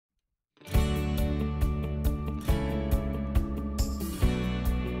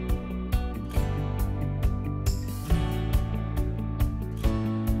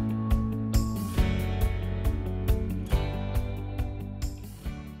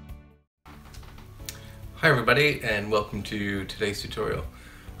Hi everybody, and welcome to today's tutorial.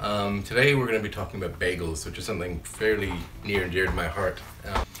 Today we're going to be talking about bagels, which is something fairly near and dear to my heart.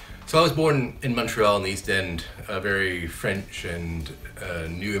 So I was born in Montreal in the East End, a very French and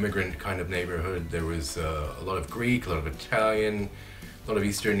new immigrant kind of neighborhood. There was a lot of Greek, a lot of Italian, a lot of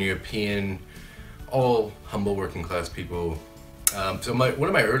Eastern European, all humble working class people. So one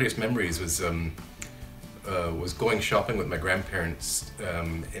of my earliest memories was going shopping with my grandparents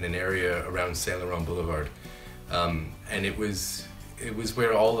in an area around Saint Laurent Boulevard, and it was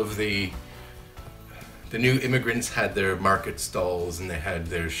where all of the new immigrants had their market stalls, and they had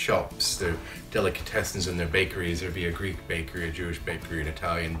their shops, their delicatessens, and their bakeries. There'd be a Greek bakery, a Jewish bakery, an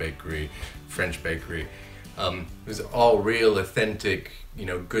Italian bakery, French bakery. It was all real, authentic,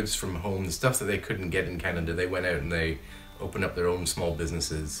 goods from home, the stuff that they couldn't get in Canada. They went out and they opened up their own small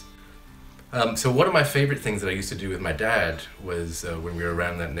businesses. So one of my favorite things that I used to do with my dad was when we were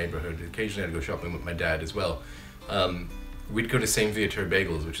around that neighborhood, occasionally I'd go shopping with my dad as well. We'd go to St-Viateur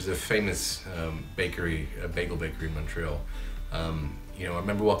Bagels, which is a famous bagel bakery in Montreal. I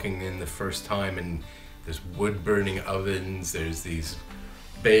remember walking in the first time, and there's wood burning ovens, there's these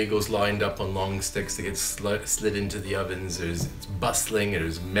bagels lined up on long sticks that get slid into the ovens, it's bustling,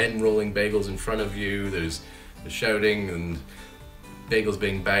 there's men rolling bagels in front of you, there's shouting and bagels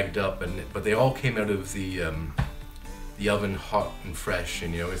being bagged up, but they all came out of the oven hot and fresh,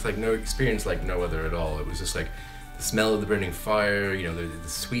 and it's like no experience like no other at all. It was just like the smell of the burning fire, the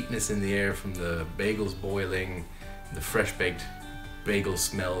sweetness in the air from the bagels boiling, the fresh baked bagel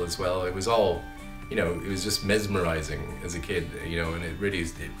smell as well. It was all, it was just mesmerizing as a kid, and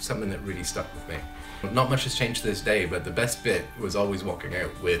it's something that really stuck with me. Not much has changed to this day, but the best bit was always walking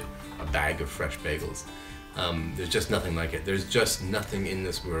out with a bag of fresh bagels. There's just nothing like it. There's just nothing in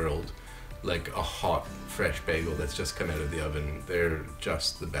this world like a hot, fresh bagel that's just come out of the oven. They're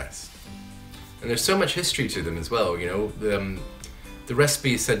just the best. And there's so much history to them as well, The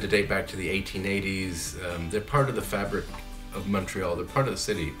recipe is said to date back to the 1880s. They're part of the fabric of Montreal. They're part of the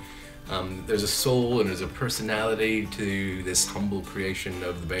city. There's a soul and there's a personality to this humble creation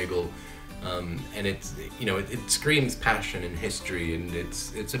of the bagel. And it screams passion and history, and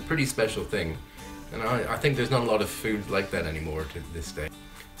it's a pretty special thing. And I think there's not a lot of food like that anymore to this day.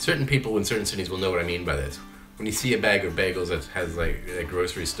 Certain people in certain cities will know what I mean by this. When you see a bag of bagels that has like a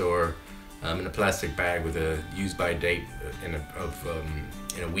grocery store in a plastic bag with a use by date in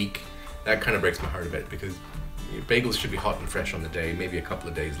a week, that kind of breaks my heart a bit, because bagels should be hot and fresh on the day. Maybe a couple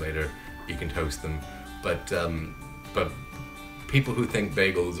of days later you can toast them. But people who think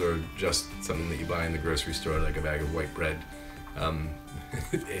bagels are just something that you buy in the grocery store, like a bag of white bread,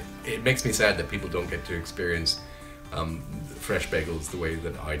 it makes me sad that people don't get to experience fresh bagels the way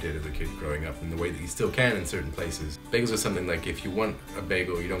that I did as a kid growing up, and the way that you still can in certain places. Bagels are something like, if you want a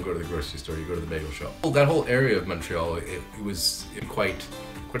bagel, you don't go to the grocery store, you go to the bagel shop. That whole area of Montreal, it was quite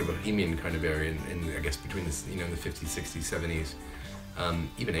a bohemian kind of area, in I guess between the the 50s, 60s, 70s,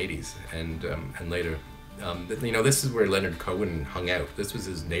 even 80s, and later. This is where Leonard Cohen hung out. This was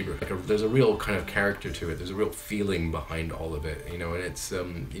his neighborhood. There's a real kind of character to it. There's a real feeling behind all of it, and it's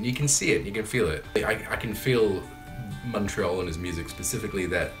and you can see it, you can feel it. I can feel Montreal in his music, specifically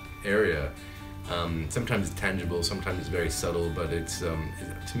that area. Sometimes it's tangible, sometimes it's very subtle, but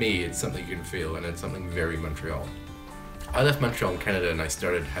to me, it's something you can feel, and it's something very Montreal. I left Montreal in Canada, and I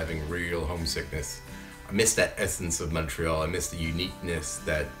started having real homesickness. I miss that essence of Montreal. I miss the uniqueness,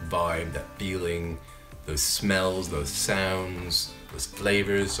 that vibe, that feeling, those smells, those sounds, those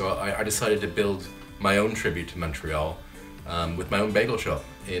flavors. So I decided to build my own tribute to Montreal with my own bagel shop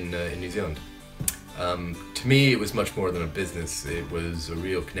in New Zealand. To me, it was much more than a business. It was a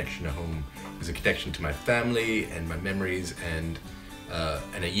real connection to home. It was a connection to my family and my memories, and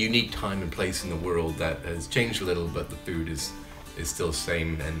a unique time and place in the world that has changed a little, but the food is still the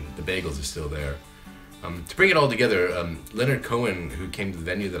same, and the bagels are still there. To bring it all together, Leonard Cohen, who came to the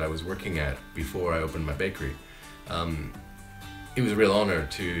venue that I was working at before I opened my bakery, it was a real honor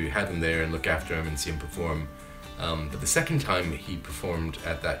to have him there and look after him and see him perform. But the second time he performed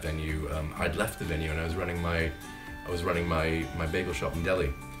at that venue, I'd left the venue and I was running my bagel shop in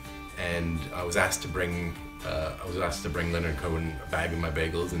Delhi, and I was asked to bring Leonard Cohen a bag of my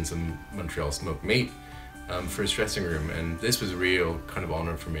bagels and some Montreal smoked meat for his dressing room, and this was a real kind of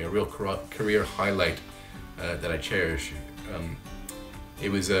honor for me, a real career highlight that I cherish. It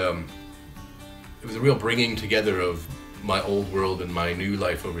was a real bringing together of my old world and my new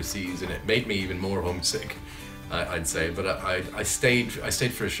life overseas, and it made me even more homesick, I'd say. But I stayed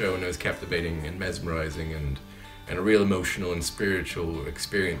for a show, and it was captivating and mesmerizing, and a real emotional and spiritual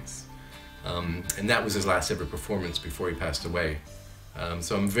experience. And that was his last ever performance before he passed away.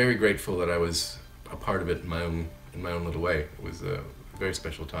 So I'm very grateful that I was a part of it in my own little way. It was a very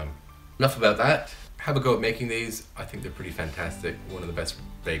special time. Enough about that. Have a go at making these. I think they're pretty fantastic. One of the best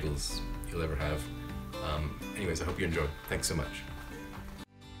bagels you'll ever have. Anyways, I hope you enjoy. Thanks so much.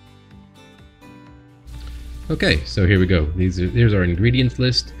 Okay, so here we go. Here's our ingredients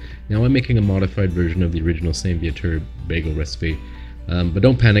list. Now I'm making a modified version of the original st-viateur bagel recipe. But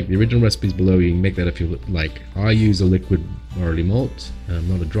don't panic, the original recipe is below. You can make that if you like. I use a liquid barley malt,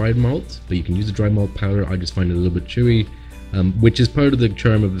 not a dried malt, but you can use a dry malt powder. I just find it a little bit chewy, which is part of the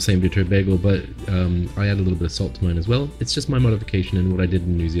charm of the st-viateur bagel, but I add a little bit of salt to mine as well. It's just my modification and what I did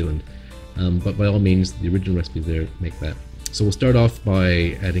in New Zealand. But by all means, the original recipe is there, make that. So we'll start off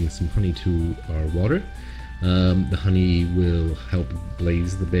by adding some honey to our water. The honey will help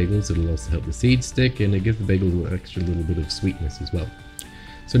glaze the bagels, it'll also help the seeds stick, and it gives the bagel an extra little bit of sweetness as well.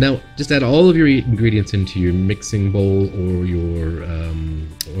 So now, just add all of your ingredients into your mixing bowl or your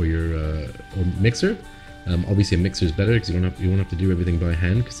mixer. Obviously a mixer is better because you won't have to do everything by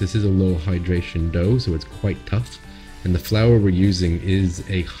hand, because this is a low hydration dough, so it's quite tough. And the flour we're using is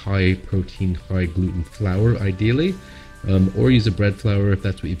a high protein, high gluten flour ideally. Or use a bread flour if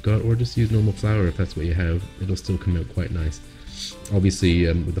that's what you've got, or just use normal flour if that's what you have. It'll still come out quite nice. Obviously,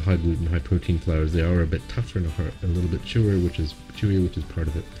 with the high gluten, high protein flours, they are a bit tougher and a little bit chewier, which is part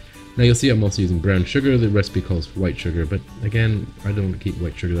of it. Now you'll see I'm also using brown sugar. The recipe calls for white sugar, but again, I don't keep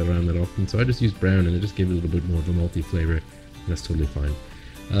white sugar around that often, so I just use brown, and it just gives it a little bit more of a malty flavor. And that's totally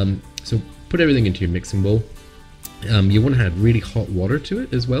fine. So put everything into your mixing bowl. You want to add really hot water to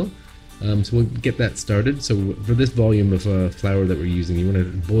it as well. So we'll get that started. So for this volume of flour that we're using, you want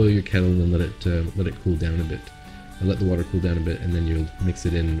to boil your kettle and let it cool down a bit. Let the water cool down a bit, and then you'll mix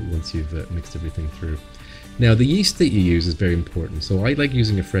it in once you've mixed everything through. Now the yeast that you use is very important. So I like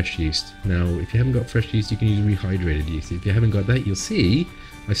using a fresh yeast. Now if you haven't got fresh yeast, you can use rehydrated yeast. If you haven't got that, you'll see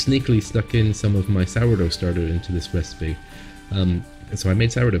I sneakily stuck in some of my sourdough starter into this recipe. So I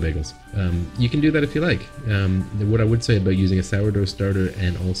made sourdough bagels. You can do that if you like. What I would say about using a sourdough starter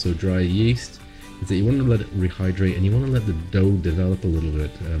and also dry yeast is that you want to let it rehydrate, and you want to let the dough develop a little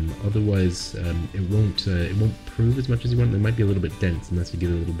bit. Otherwise, it won't prove as much as you want. It might be a little bit dense unless you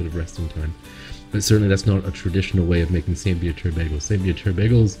give it a little bit of resting time. But certainly that's not a traditional way of making st-viateur bagels. St-viateur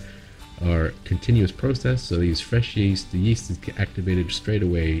bagels are a continuous process, so they use fresh yeast. The yeast is activated straight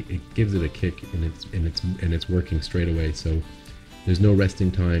away. It gives it a kick, and it's working straight away. So there's no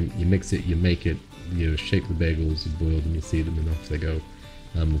resting time. You mix it, you make it, you shape the bagels, you boil them, you seed them, and off they go.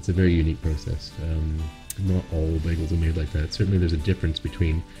 It's a very unique process. Not all bagels are made like that. Certainly there's a difference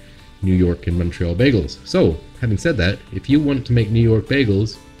between New York and Montreal bagels. So, having said that, if you want to make New York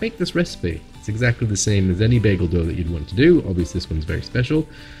bagels, make this recipe. It's exactly the same as any bagel dough that you'd want to do. Obviously this one's very special,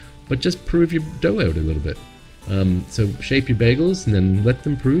 but just prove your dough out a little bit. So shape your bagels and then let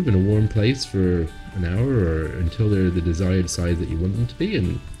them prove in a warm place for an hour or until they're the desired size that you want them to be,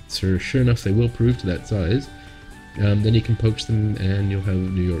 and sure enough they will prove to that size. Then you can poach them and you'll have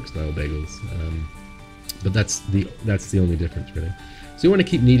New York style bagels. But that's the only difference really. So you want to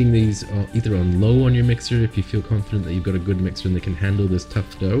keep kneading these either on low on your mixer if you feel confident that you've got a good mixer and they can handle this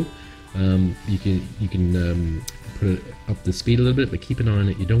tough dough. You can put it up the speed a little bit, but keep an eye on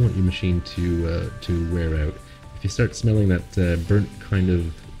it. You don't want your machine to wear out. If you start smelling that burnt kind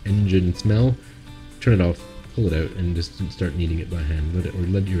of engine smell, turn it off, pull it out, and just start kneading it by hand.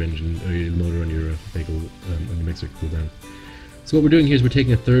 Let your engine or your motor on your bagel on your mixer cool down. So what we're doing here is we're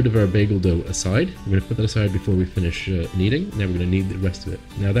taking a third of our bagel dough aside. We're going to put that aside before we finish kneading. Now we're going to knead the rest of it.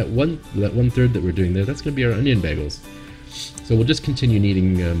 Now that one third that we're doing there, that's going to be our onion bagels. So we'll just continue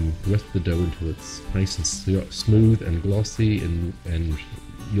kneading the rest of the dough until it's nice and smooth and glossy, and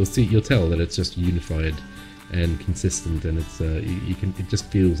you'll tell that it's just unified and consistent, and it's it just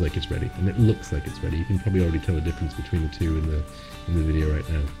feels like it's ready, and it looks like it's ready. You can probably already tell the difference between the two in the video right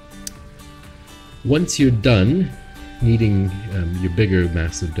now. Once you're done kneading your bigger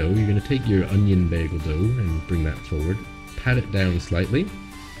mass of dough, you're going to take your onion bagel dough and bring that forward, pat it down slightly,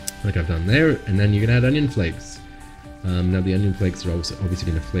 like I've done there, and then you're going to add onion flakes. Now the onion flakes are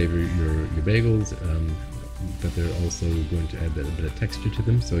obviously going to flavor your bagels, but they're also going to add a bit of texture to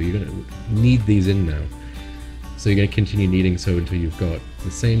them, so you're going to knead these in now. So you're going to continue kneading so until you've got the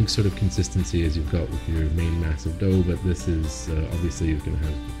same sort of consistency as you've got with your main mass of dough, but this is obviously going to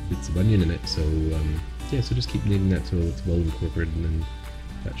have bits of onion in it, so yeah, so just keep kneading that till it's well incorporated, and then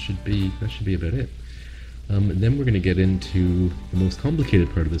that should be about it. And then we're going to get into the most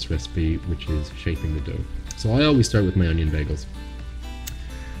complicated part of this recipe, which is shaping the dough. So I always start with my onion bagels.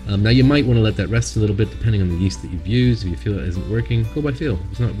 Now you might want to let that rest a little bit depending on the yeast that you've used. If you feel it isn't working, go by feel.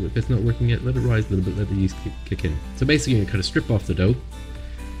 If it's not working yet, let it rise a little bit, let the yeast kick in. So basically you kind of strip off the dough,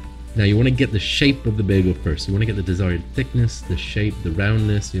 Now you want to get the shape of the bagel first. You want to get the desired thickness, the shape, the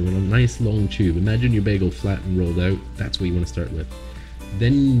roundness. You want a nice long tube. Imagine your bagel flat and rolled out. That's what you want to start with.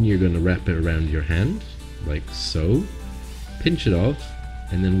 Then you're going to wrap it around your hand, like so. Pinch it off,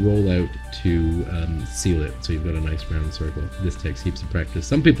 and then roll out to seal it. So you've got a nice round circle. This takes heaps of practice.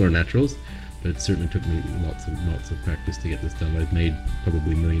 Some people are naturals, but it certainly took me lots of practice to get this done. I've made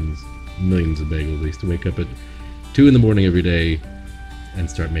probably millions of bagels. I used to wake up at 2 in the morning every day and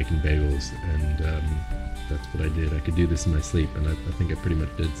start making bagels, and that's what I did. I could do this in my sleep, and I think I pretty much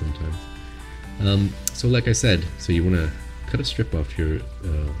did sometimes. So like I said, so you want to cut a strip off your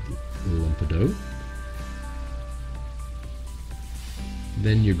lump of dough.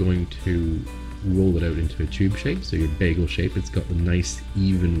 Then you're going to roll it out into a tube shape, so your bagel shape. It's got the nice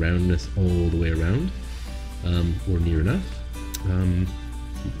even roundness all the way around, or near enough. I'm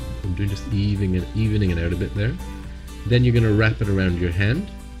doing just evening it out a bit there. Then you're going to wrap it around your hand,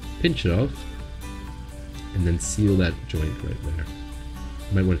 pinch it off, and then seal that joint right there.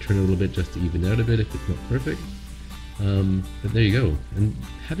 You might want to turn it a little bit just to even out a bit if it's not perfect. But there you go. And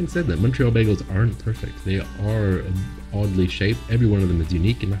having said that, Montreal bagels aren't perfect. They are oddly shaped. Every one of them is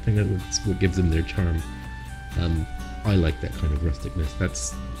unique, and I think that's what gives them their charm. I like that kind of rusticness.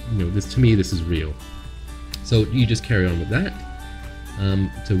 That's, this, to me, this is real. So you just carry on with that.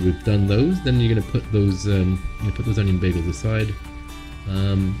 So we've done those. Then you're going to put those onion bagels aside.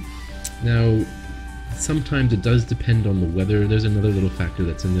 Now, sometimes it does depend on the weather. There's another little factor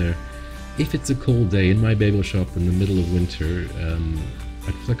that's in there. If it's a cold day in my bagel shop in the middle of winter,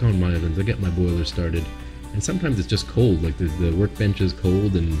 I flick on my ovens, I get my boiler started, and sometimes it's just cold, like the workbench is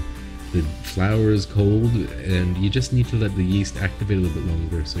cold and the flour is cold, and you just need to let the yeast activate a little bit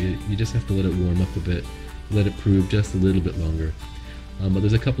longer. So you just have to let it warm up a bit, let it prove just a little bit longer. But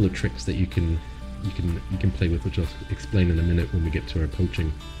there's a couple of tricks that you can play with, which I'll explain in a minute when we get to our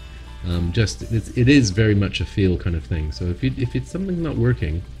poaching. It is very much a feel kind of thing. So if it's something not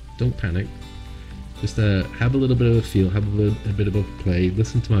working, don't panic. Just have a little bit of a feel, have a bit of a play,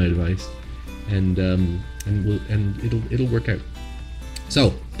 listen to my advice, and it'll work out.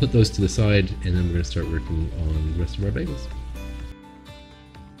 So put those to the side, and then we're going to start working on the rest of our bagels.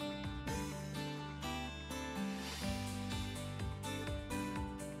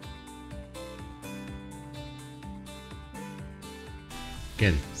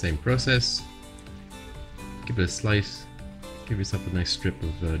 Again, same process. Give it a slice. Give yourself a nice strip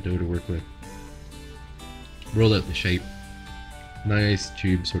of dough to work with. Roll out the shape. Nice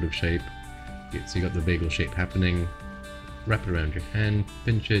tube sort of shape. So you got the bagel shape happening. Wrap it around your hand,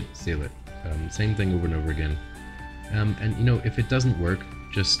 pinch it, seal it. Same thing over and over again. And if it doesn't work,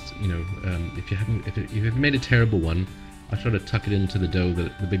 just if you've made a terrible one, I try to tuck it into the dough,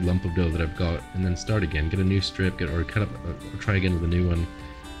 the big lump of dough that I've got, and then start again. Get a new strip, or cut up, or try again with a new one.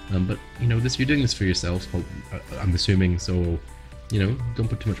 But you're doing this for yourself, I'm assuming. So don't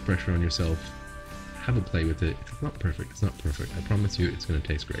put too much pressure on yourself. Have a play with it. If it's not perfect, it's not perfect. I promise you, it's going to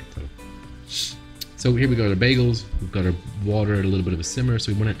taste great though. So here we got our bagels. We've got our water at a little bit of a simmer,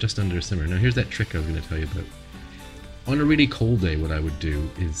 so we want it just under a simmer. Now here's that trick I was going to tell you about. On a really cold day, what I would do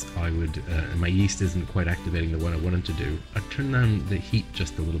is and my yeast isn't quite activating the what I wanted to do, I'd turn down the heat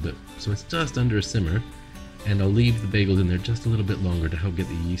just a little bit, so it's just under a simmer, and I'll leave the bagels in there just a little bit longer to help get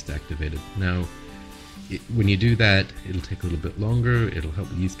the yeast activated. Now, when you do that, it'll take a little bit longer, it'll help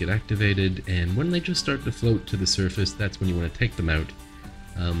the yeast get activated, and when they just start to float to the surface, that's when you want to take them out,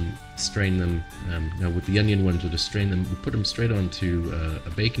 strain them. Now with the onion ones, we'll just strain them, we'll put them straight onto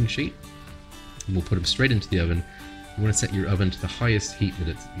a baking sheet, and we'll put them straight into the oven. You want to set your oven to the highest heat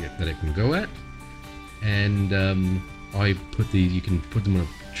that it can go at, and you can put them on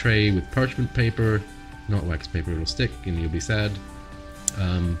a tray with parchment paper, not wax paper, it'll stick and you'll be sad.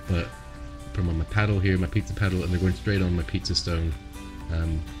 But put them on my paddle here, my pizza paddle, and they're going straight on my pizza stone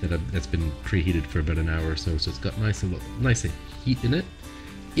that's been preheated for about an hour or so. So it's got nice heat in it.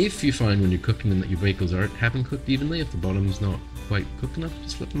 If you find when you're cooking them that your bagels haven't cooked evenly, if the bottom's not quite cooked enough,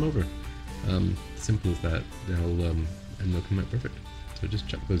 just flip them over. Simple as that. They'll come out perfect. So just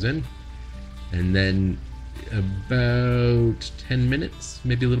chuck those in, and then about 10 minutes,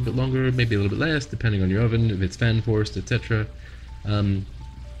 maybe a little bit longer, maybe a little bit less, depending on your oven, if it's fan forced, etc.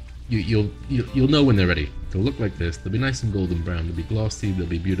 You'll know when they're ready. They'll look like this. They'll be nice and golden brown. They'll be glossy. They'll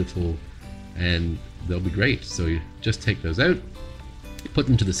be beautiful, and they'll be great. So you just take those out, put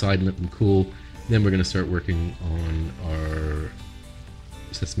them to the side, and let them cool. Then we're going to start working on our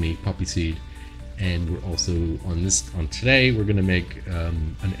sesame poppy seed, and we're also on today we're going to make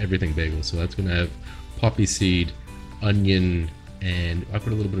an everything bagel. So that's going to have poppy seed, onion, and I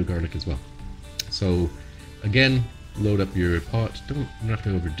put a little bit of garlic as well. So again, load up your pot. Don't have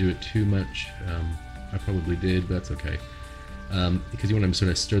to overdo it too much. I probably did, but that's okay. Because you want to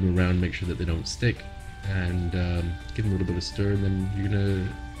sort of stir them around, make sure that they don't stick, and give them a little bit of stir, and then you're gonna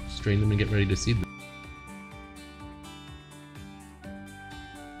strain them and get ready to seed them.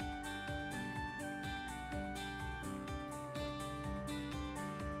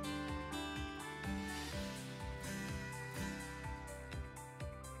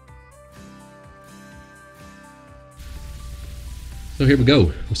 So here we go.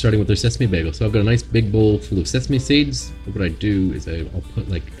 We're starting with our sesame bagel. So I've got a nice big bowl full of sesame seeds. What I do is I'll put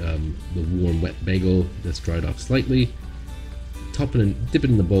like the warm wet bagel that's dried off slightly, top it and dip it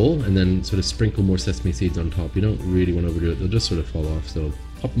in the bowl, and then sort of sprinkle more sesame seeds on top. You don't really want to overdo it; they'll just sort of fall off. So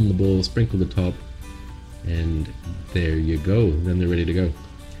pop them in the bowl, sprinkle the top, and there you go. Then they're ready to go.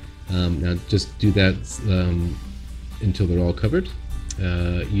 Now just do that until they're all covered.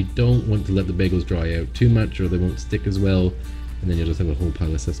 You don't want to let the bagels dry out too much, or they won't stick as well. And then you'll just have a whole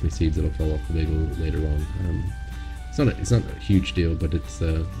pile of sesame seeds that'll fall off the bagel later on. It's not a huge deal, but it's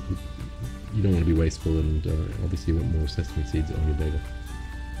you don't want to be wasteful, and obviously you want more sesame seeds on your bagel.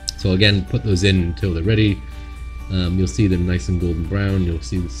 So again, put those in until they're ready. You'll see them nice and golden brown. You'll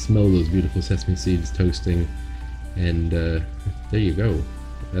smell those beautiful sesame seeds toasting, and there you go.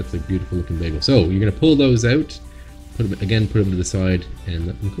 That's a beautiful looking bagel. So you're going to pull those out, put them to the side, and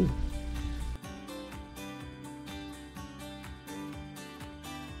let them cool.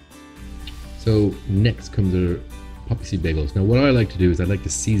 So next comes our poppy seed bagels. Now what I like to do is I like to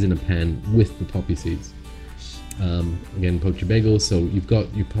season a pan with the poppy seeds. Again, poach your bagels, so you've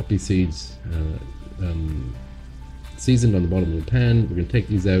got your poppy seeds seasoned on the bottom of the pan. We're going to take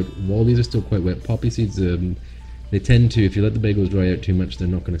these out. While these are still quite wet, poppy seeds, they tend to, if you let the bagels dry out too much, they're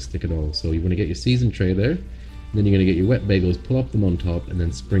not going to stick at all. So you want to get your seasoned tray there, then you're going to get your wet bagels, pull up them on top, and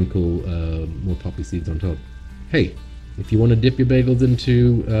then sprinkle more poppy seeds on top. Hey! If you want to dip your bagels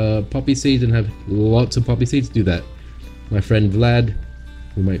into poppy seeds and have lots of poppy seeds, do that. My friend Vlad,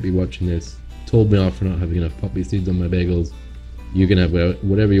 who might be watching this, told me off for not having enough poppy seeds on my bagels. You can have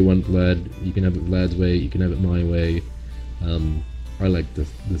whatever you want, Vlad. You can have it Vlad's way, you can have it my way. I like the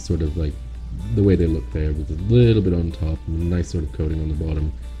sort of like the way they look there, with a little bit on top and a nice sort of coating on the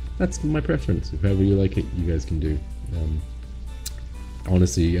bottom. That's my preference. If however you like it, you guys can do.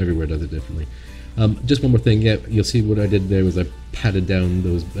 Honestly, everywhere does it differently. Just one more thing, yeah, you'll see what I did there was I patted down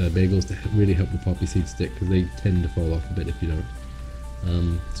those bagels to really help the poppy seeds stick, because they tend to fall off a bit if you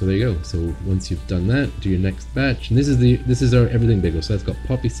don't. So there you go. So once you've done that, do your next batch, and this is our everything bagel. So that's got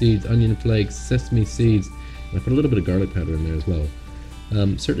poppy seeds, onion flakes, sesame seeds, and I put a little bit of garlic powder in there as well.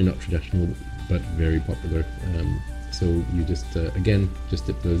 Certainly not traditional, but very popular. So you just again just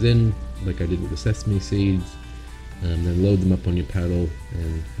dip those in like I did with the sesame seeds. And then load them up on your paddle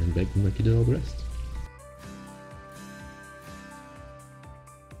and bake them like you did all the rest.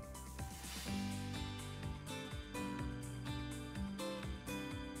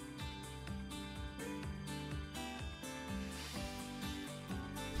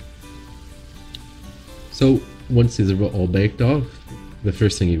 So once these are all baked off, the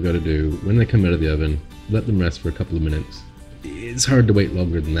first thing you've got to do when they come out of the oven, let them rest for a couple of minutes. It's hard to wait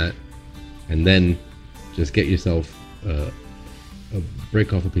longer than that, and then just get yourself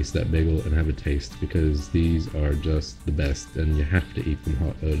break off a piece of that bagel and have a taste, because these are just the best, and you have to eat them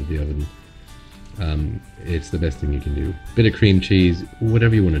hot out of the oven. It's the best thing you can do. Bit of cream cheese,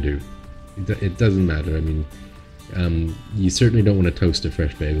 whatever you want to do. It doesn't matter. I mean, you certainly don't want to toast a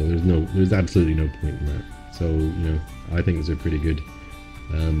fresh bagel. There's absolutely no point in that. So, you know, I think these are pretty good.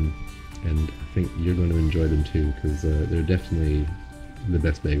 And I think you're going to enjoy them too, because they're definitely the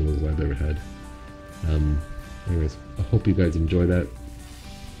best bagels I've ever had. Anyways, I hope you guys enjoy that.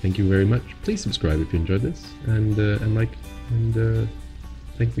 Thank you very much. Please subscribe if you enjoyed this, and like, and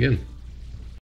thanks again.